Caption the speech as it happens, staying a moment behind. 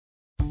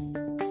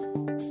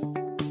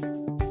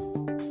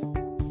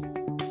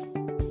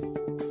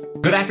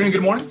Good afternoon,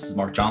 good morning. This is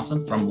Mark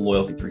Johnson from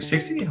Loyalty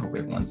 360. I hope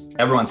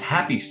everyone's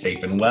happy,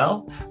 safe, and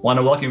well. I want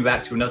to welcome you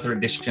back to another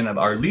edition of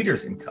our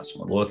Leaders in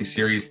Customer Loyalty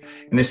series.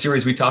 In this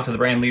series, we talk to the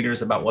brand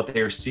leaders about what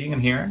they are seeing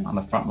and hearing on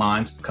the front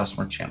lines of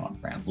customer channel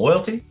and brand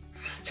loyalty.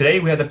 Today,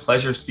 we have the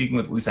pleasure of speaking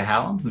with Lisa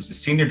Hallam, who's the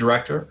Senior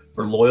Director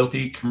for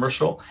Loyalty,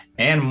 Commercial,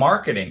 and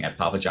Marketing at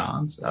Papa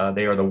John's.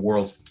 They are the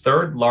world's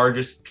third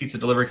largest pizza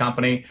delivery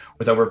company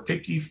with over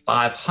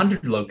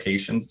 5,500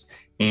 locations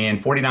in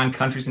 49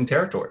 countries and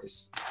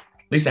territories.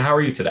 Lisa, how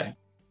are you today?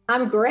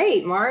 I'm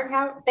great, Mark.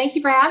 Thank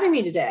you for having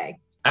me today.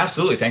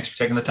 Absolutely. Thanks for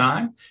taking the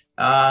time.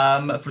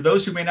 For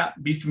those who may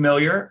not be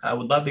familiar, I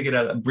would love to get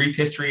a brief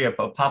history of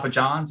Papa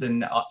John's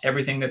and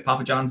everything that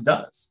Papa John's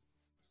does.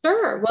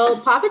 Sure.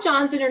 Well, Papa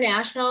John's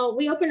International,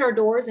 we opened our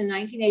doors in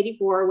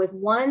 1984 with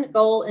one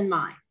goal in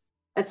mind.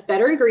 That's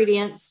better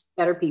ingredients,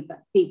 better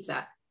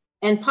pizza.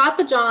 And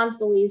Papa John's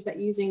believes that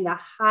using the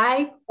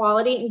high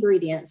quality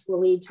ingredients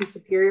will lead to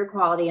superior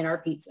quality in our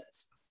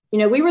pizzas. You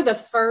know, we were the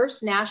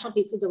first national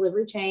pizza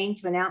delivery chain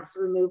to announce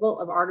the removal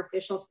of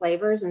artificial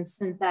flavors and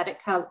synthetic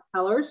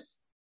colors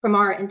from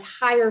our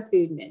entire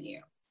food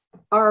menu.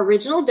 Our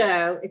original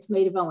dough, it's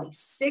made of only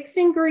 6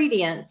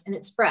 ingredients and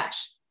it's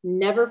fresh,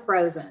 never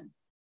frozen.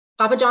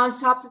 Papa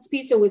John's tops its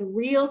pizza with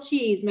real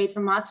cheese made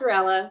from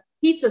mozzarella,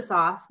 pizza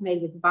sauce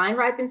made with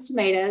vine-ripened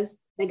tomatoes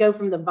that go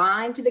from the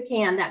vine to the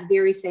can that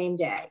very same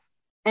day.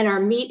 And our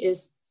meat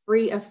is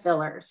free of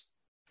fillers.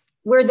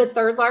 We're the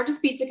third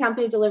largest pizza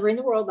company delivering in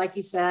the world, like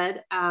you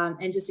said,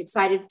 and just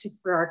excited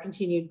for our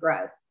continued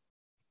growth.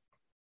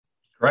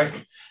 Great.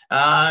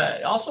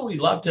 Also, we'd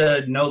love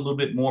to know a little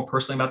bit more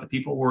personally about the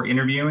people we're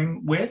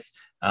interviewing with.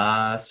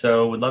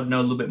 So we'd love to know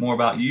a little bit more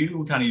about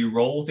you, kind of your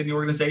role within the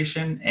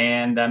organization,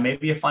 and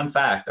maybe a fun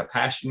fact, a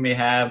passion you may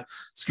have,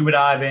 scuba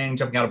diving,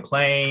 jumping out of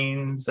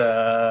planes,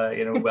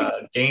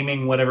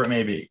 gaming, whatever it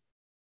may be.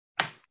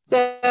 So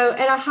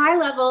at a high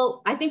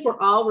level, I think we're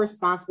all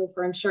responsible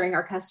for ensuring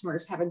our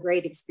customers have a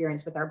great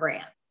experience with our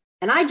brand.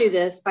 And I do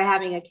this by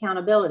having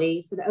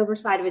accountability for the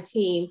oversight of a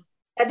team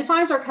that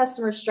defines our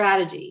customer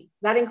strategy.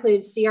 That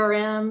includes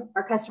CRM,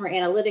 our customer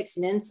analytics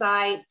and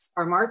insights,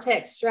 our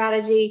MarTech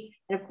strategy,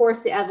 and of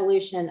course, the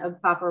evolution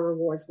of Papa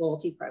Rewards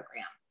loyalty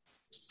program.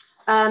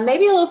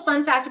 Maybe a little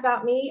fun fact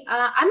about me.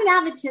 I'm an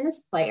avid tennis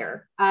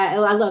player. I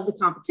love the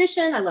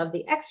competition. I love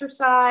the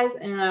exercise.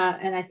 And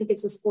I think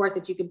it's a sport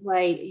that you can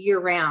play year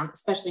round,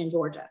 especially in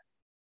Georgia.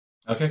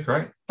 Okay,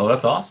 great. Well,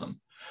 that's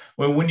awesome.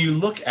 Well, when you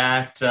look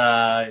at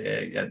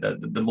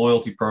the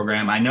loyalty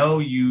program, I know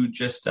you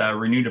just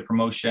renewed a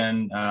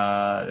promotion,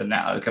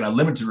 now kind of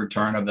limited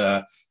return of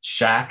the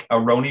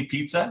Shaq-a-Roni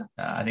pizza.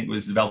 I think it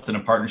was developed in a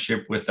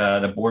partnership with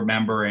the board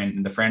member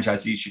and the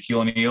franchisee,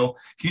 Shaquille O'Neal.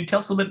 Can you tell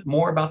us a little bit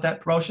more about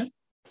that promotion?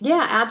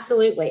 Yeah,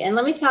 absolutely. And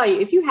let me tell you,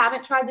 if you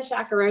haven't tried the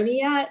Shaq-a-Roni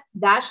yet,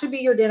 that should be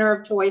your dinner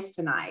of choice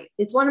tonight.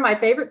 It's one of my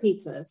favorite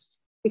pizzas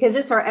because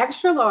it's our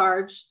extra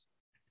large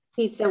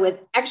pizza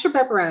with extra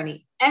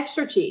pepperoni,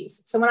 extra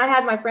cheese. So when I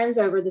had my friends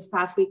over this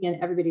past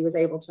weekend, everybody was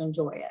able to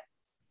enjoy it.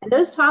 And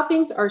those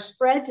toppings are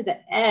spread to the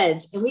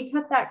edge, and we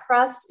cut that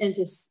crust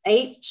into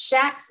 8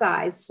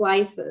 Shaq-size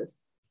slices.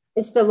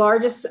 It's the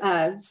largest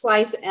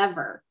slice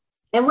ever.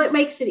 And what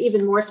makes it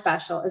even more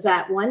special is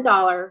that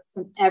 $1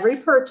 from every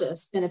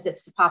purchase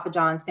benefits the Papa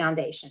John's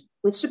Foundation,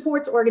 which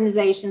supports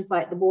organizations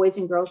like the Boys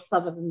and Girls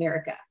Club of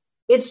America.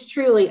 It's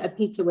truly a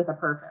pizza with a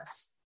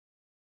purpose.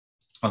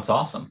 That's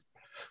awesome.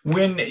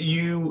 When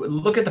you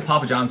look at the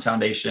Papa John's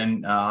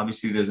Foundation,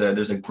 obviously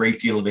there's a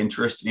great deal of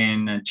interest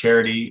in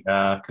charity,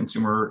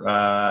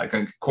 consumer,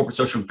 corporate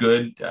social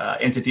good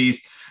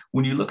entities.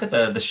 When you look at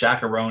the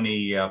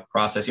Shaq-a-Roni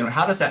process,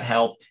 how does that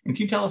help? And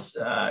can you tell us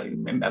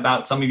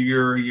about some of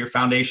your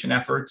foundation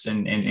efforts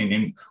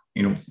and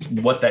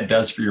what that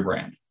does for your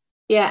brand?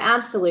 Yeah,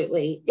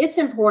 absolutely. It's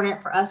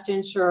important for us to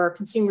ensure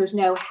consumers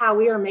know how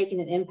we are making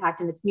an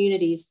impact in the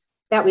communities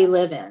that we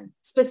live in,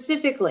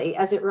 specifically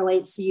as it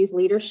relates to youth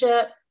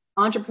leadership,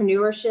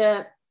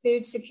 entrepreneurship,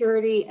 food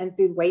security, and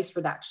food waste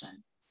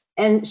reduction.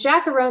 And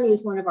Shaq-a-Roni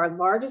is one of our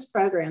largest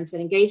programs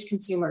that engage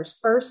consumers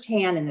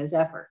firsthand in those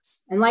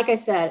efforts. And like I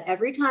said,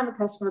 every time a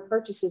customer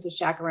purchases a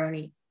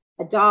Shaq-a-Roni,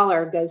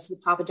 $1 goes to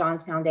the Papa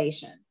John's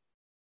Foundation.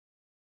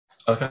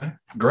 Okay,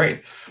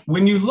 great.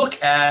 When you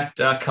look at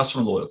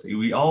customer loyalty,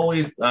 we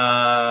always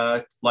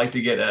like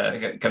to get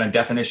a kind of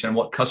definition of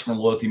what customer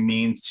loyalty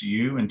means to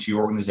you and to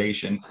your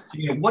organization.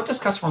 What does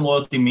customer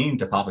loyalty mean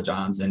to Papa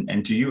John's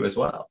and to you as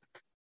well?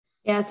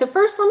 Yeah, so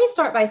first, let me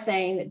start by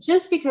saying that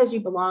just because you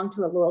belong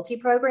to a loyalty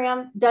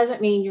program doesn't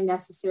mean you're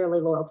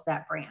necessarily loyal to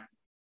that brand.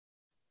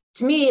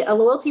 To me, a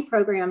loyalty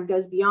program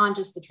goes beyond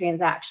just the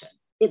transaction.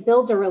 It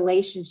builds a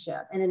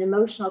relationship and an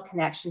emotional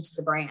connection to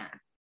the brand.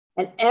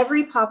 And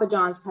every Papa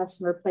John's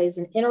customer plays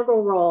an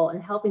integral role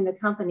in helping the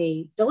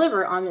company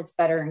deliver on its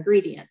better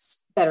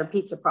ingredients, better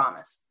pizza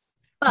promise.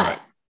 But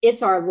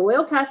it's our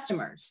loyal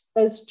customers,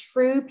 those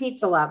true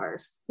pizza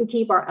lovers, who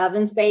keep our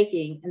ovens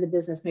baking and the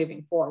business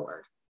moving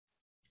forward.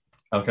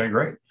 Okay,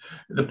 great.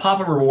 The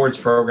Papa Rewards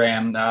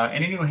program,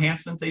 any new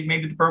enhancements they've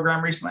made to the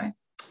program recently?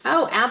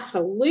 Oh,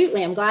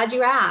 absolutely. I'm glad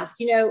you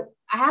asked.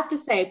 I have to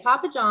say,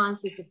 Papa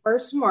John's was the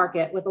first to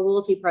market with a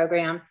loyalty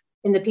program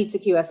in the pizza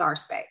QSR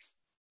space.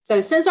 So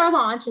since our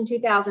launch in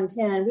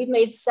 2010, we've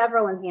made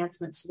several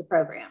enhancements to the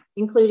program,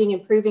 including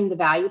improving the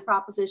value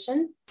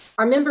proposition.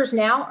 Our members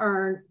now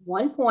earn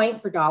 1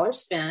 point per dollar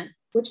spent,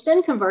 which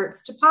then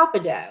converts to Papa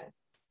Dough.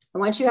 And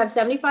once you have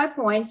 75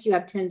 points, you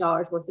have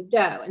 $10 worth of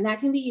dough, and that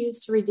can be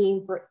used to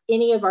redeem for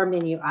any of our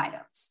menu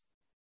items.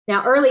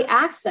 Now, early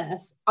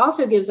access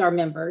also gives our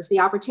members the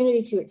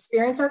opportunity to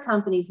experience our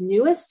company's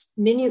newest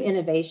menu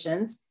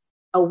innovations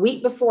a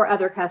week before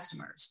other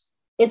customers.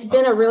 It's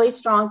been a really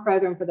strong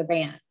program for the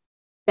brand.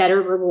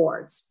 Better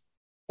rewards.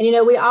 And,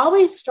 we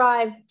always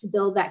strive to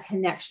build that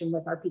connection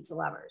with our pizza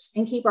lovers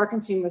and keep our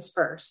consumers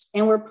first.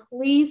 And we're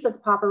pleased that the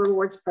Papa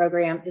Rewards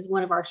program is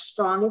one of our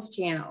strongest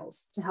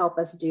channels to help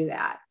us do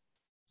that.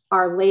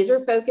 Our laser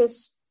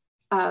focus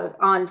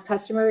on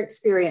customer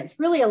experience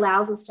really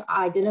allows us to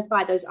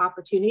identify those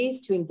opportunities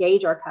to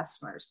engage our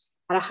customers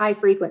at a high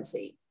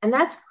frequency. And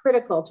that's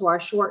critical to our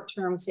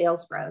short-term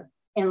sales growth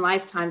and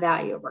lifetime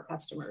value of our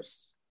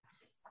customers.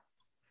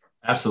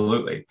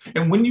 Absolutely.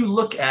 And when you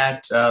look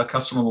at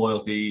customer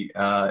loyalty,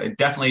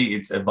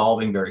 it's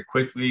evolving very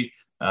quickly.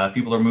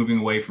 People are moving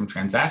away from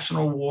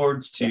transactional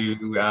rewards to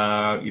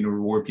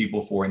reward people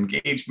for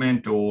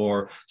engagement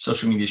or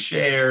social media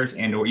shares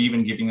or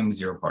even giving them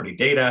zero-party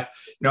data.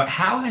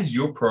 How has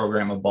your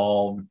program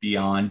evolved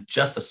beyond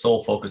just a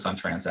sole focus on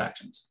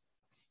transactions?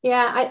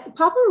 Yeah,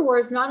 Papa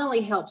Rewards not only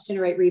helps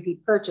generate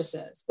repeat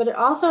purchases, but it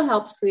also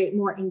helps create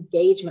more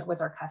engagement with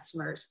our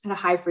customers at a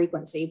high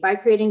frequency by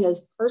creating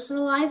those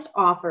personalized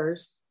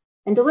offers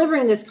and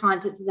delivering this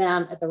content to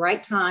them at the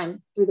right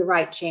time through the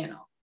right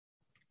channel.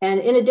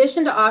 And in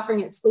addition to offering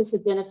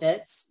exclusive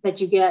benefits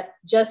that you get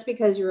just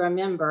because you're a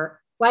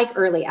member, like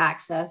early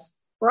access,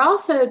 we're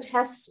also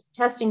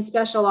testing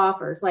special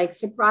offers like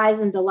surprise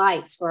and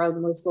delights for our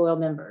most loyal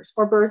members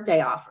or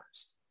birthday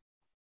offers.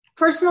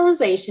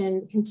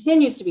 Personalization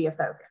continues to be a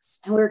focus,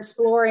 and we're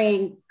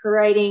exploring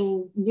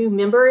creating new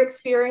member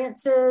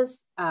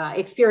experiences,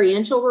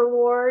 experiential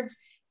rewards,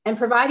 and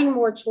providing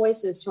more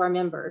choices to our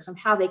members on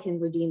how they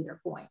can redeem their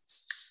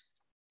points.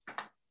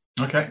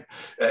 Okay.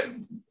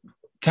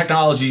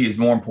 Technology is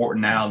more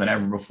important now than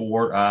ever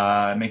before,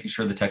 making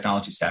sure the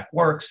technology stack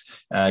works,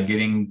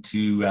 getting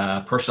to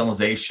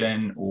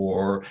personalization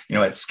or,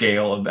 at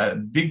scale, a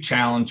big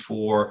challenge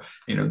for,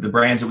 the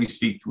brands that we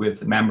speak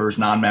with, members,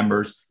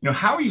 non-members.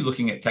 How are you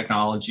looking at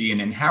technology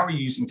and how are you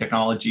using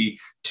technology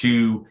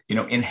to,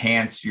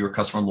 enhance your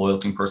customer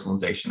loyalty and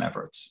personalization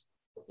efforts?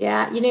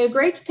 Yeah,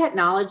 great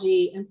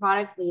technology and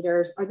product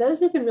leaders are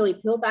those who can really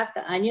peel back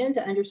the onion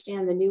to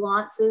understand the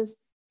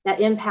nuances that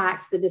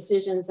impacts the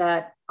decisions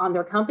that on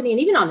their company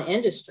and even on the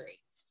industry.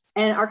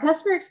 And our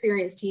customer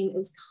experience team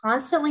is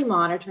constantly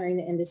monitoring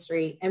the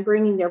industry and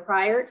bringing their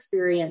prior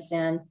experience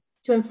in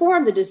to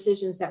inform the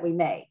decisions that we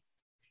make.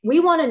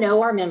 We want to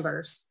know our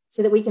members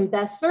so that we can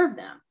best serve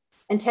them.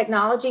 And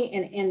technology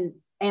and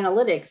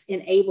analytics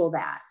enable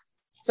that.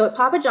 So at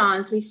Papa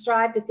John's, we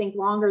strive to think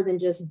longer than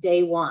just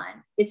day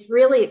one. It's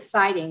really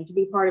exciting to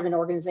be part of an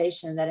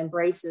organization that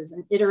embraces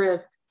an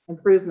iterative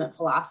improvement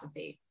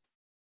philosophy.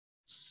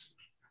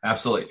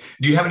 Absolutely.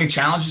 Do you have any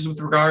challenges with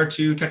regard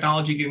to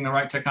technology, getting the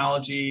right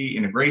technology,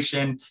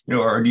 integration,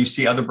 or do you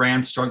see other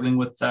brands struggling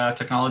with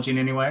technology in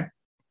any way?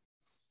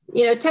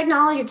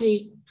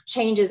 Technology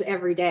changes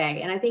every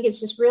day. And I think it's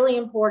just really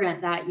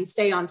important that you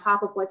stay on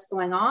top of what's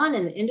going on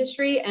in the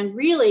industry. And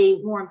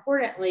really, more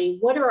importantly,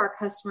 what are our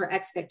customer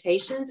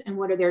expectations and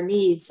what are their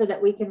needs so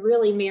that we can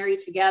really marry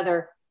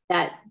together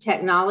that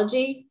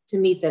technology to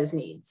meet those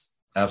needs.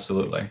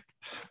 Absolutely.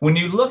 When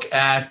you look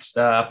at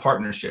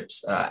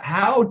partnerships,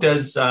 how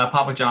does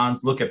Papa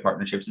John's look at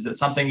partnerships? Is it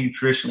something you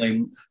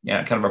traditionally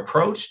kind of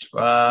approached?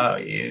 How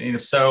do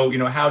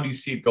you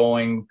see it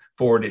going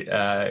forward?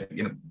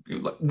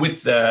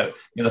 With the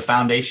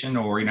foundation,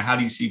 or how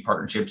do you see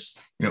partnerships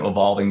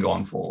evolving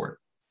going forward?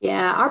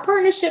 Yeah, our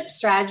partnership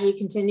strategy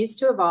continues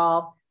to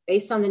evolve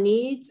based on the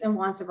needs and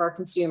wants of our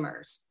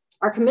consumers.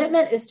 Our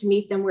commitment is to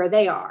meet them where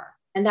they are.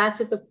 And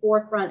that's at the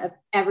forefront of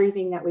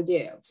everything that we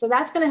do. So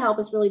that's going to help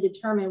us really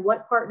determine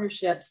what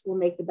partnerships will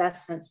make the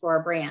best sense for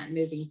our brand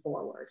moving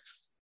forward.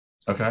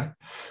 Okay.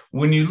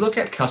 When you look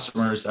at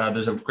customers,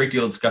 there's a great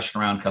deal of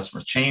discussion around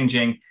customers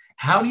changing.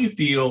 How do you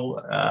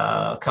feel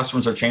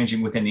customers are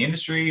changing within the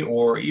industry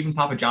or even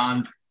Papa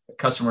John's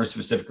customers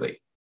specifically?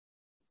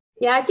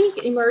 Yeah, I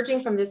think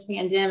emerging from this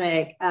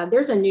pandemic,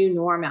 there's a new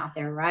norm out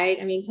there, right?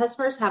 I mean,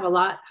 customers have a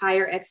lot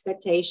higher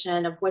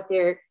expectation of what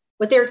they're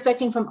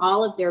expecting from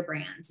all of their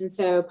brands. And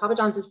so Papa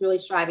John's is really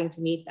striving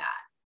to meet that.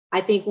 I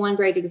think one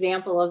great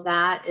example of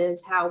that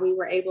is how we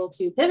were able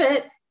to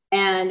pivot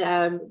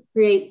and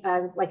create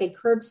like a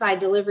curbside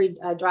delivery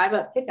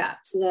drive-up pickup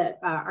so that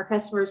our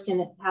customers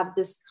can have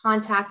this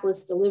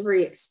contactless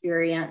delivery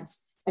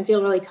experience and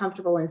feel really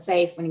comfortable and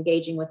safe when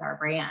engaging with our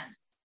brand.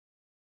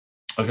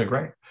 Okay,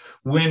 great.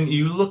 When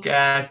you look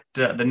at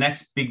the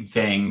next big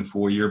thing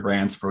for your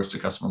brand's approach to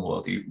customer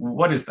loyalty,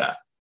 what is that?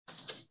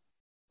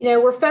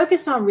 We're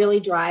focused on really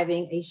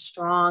driving a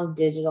strong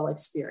digital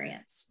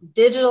experience.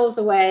 Digital is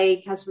the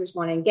way customers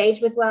want to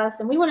engage with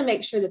us, and we want to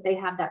make sure that they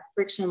have that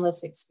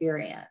frictionless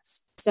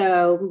experience.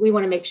 So we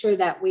want to make sure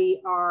that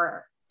we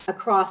are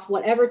across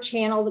whatever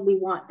channel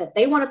that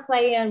they want to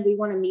play in, we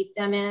want to meet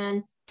them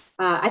in.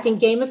 I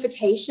think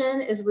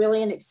gamification is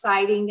really an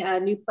exciting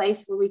new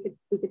place where we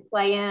could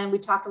play in. We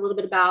talked a little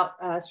bit about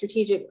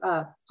strategic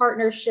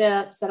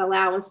partnerships that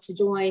allow us to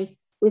join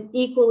with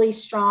equally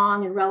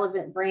strong and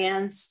relevant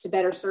brands to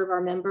better serve our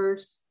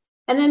members.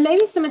 And then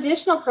maybe some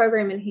additional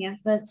program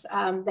enhancements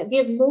that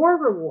give more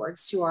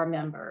rewards to our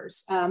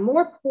members,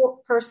 more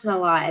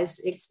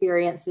personalized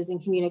experiences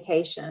and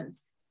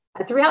communications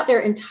throughout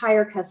their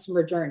entire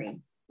customer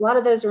journey. A lot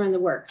of those are in the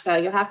works, so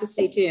you'll have to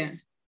stay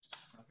tuned.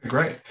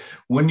 Great.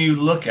 When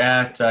you look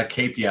at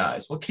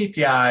KPIs, what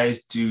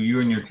KPIs do you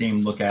and your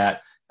team look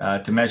at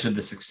to measure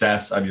the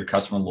success of your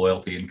customer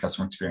loyalty and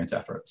customer experience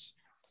efforts?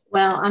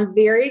 Well, I'm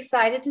very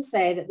excited to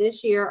say that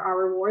this year our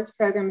rewards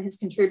program has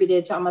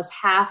contributed to almost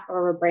half of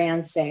our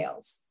brand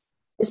sales.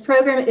 This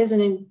program is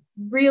a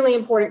really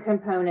important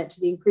component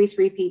to the increased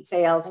repeat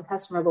sales and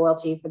customer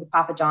loyalty for the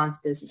Papa John's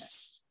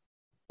business.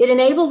 It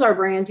enables our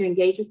brand to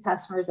engage with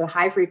customers at a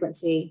high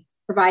frequency,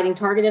 providing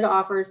targeted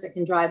offers that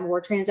can drive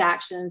more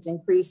transactions,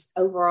 increase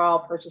overall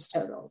purchase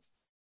totals.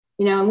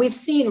 And we've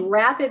seen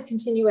rapid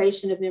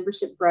continuation of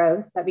membership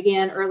growth that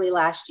began early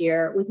last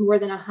year with more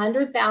than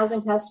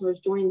 100,000 customers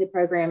joining the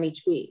program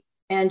each week.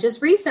 And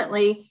just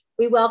recently,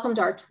 we welcomed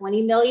our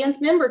 20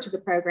 millionth member to the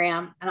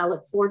program, and I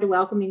look forward to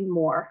welcoming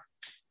more.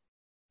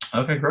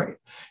 Okay, great.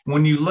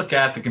 When you look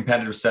at the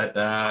competitor set,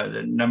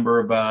 the number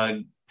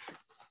of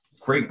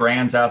great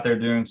brands out there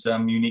doing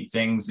some unique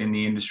things in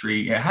the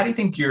industry, how do you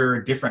think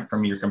you're different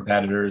from your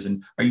competitors?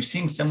 And are you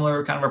seeing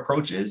similar kind of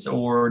approaches,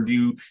 or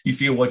do you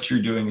feel what you're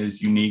doing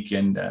is unique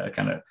and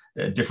kind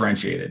of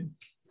differentiated?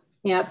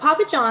 Yeah,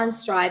 Papa John's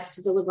strives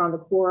to deliver on the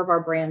core of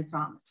our brand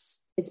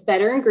promise. It's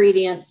better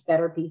ingredients,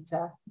 better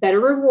pizza, better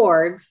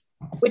rewards,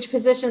 which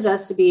positions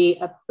us to be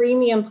a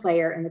premium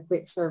player in the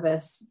quick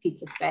service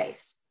pizza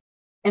space.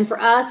 And for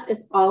us,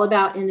 it's all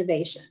about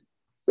innovation.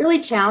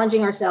 Really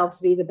challenging ourselves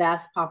to be the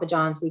best Papa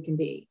John's we can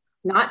be,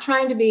 not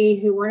trying to be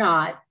who we're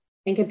not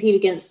and compete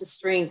against the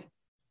strength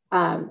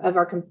of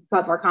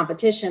our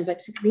competition, but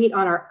to compete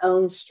on our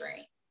own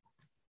strength.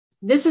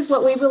 This is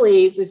what we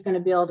believe is going to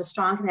build a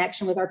strong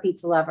connection with our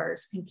pizza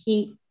lovers and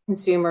keep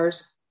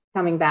consumers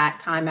coming back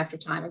time after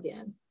time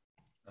again.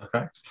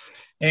 Okay.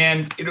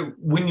 And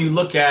when you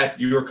look at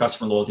your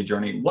customer loyalty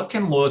journey, what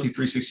can Loyalty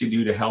 360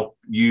 do to help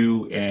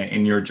you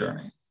in your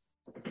journey?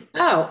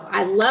 Oh,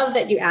 I love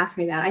that you asked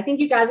me that. I think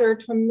you guys are a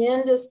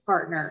tremendous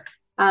partner.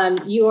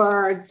 You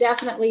are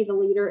definitely the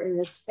leader in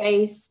this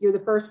space. You're the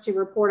first to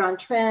report on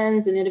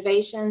trends and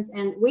innovations,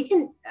 and we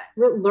can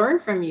learn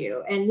from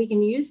you, and we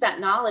can use that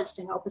knowledge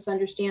to help us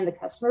understand the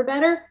customer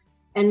better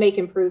and make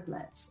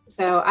improvements.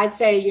 So I'd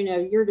say,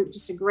 you're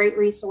just a great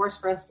resource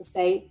for us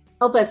to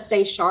help us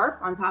stay sharp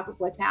on top of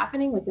what's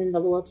happening within the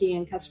loyalty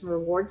and customer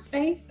reward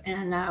space.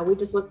 And we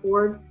just look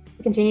forward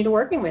to continue to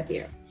working with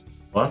you.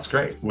 Well, that's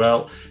great.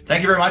 Well,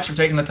 thank you very much for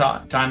taking the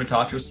time to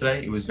talk to us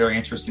today. It was very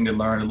interesting to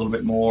learn a little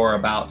bit more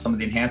about some of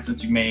the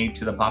enhancements you made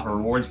to the Papa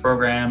Rewards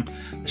program,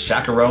 the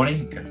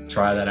Shaq-a-Roni.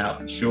 Try that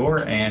out,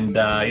 sure. And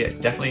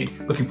definitely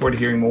looking forward to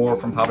hearing more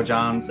from Papa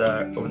John's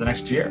over the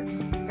next year.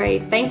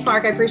 Great. Thanks,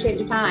 Mark. I appreciate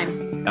your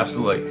time.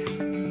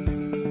 Absolutely.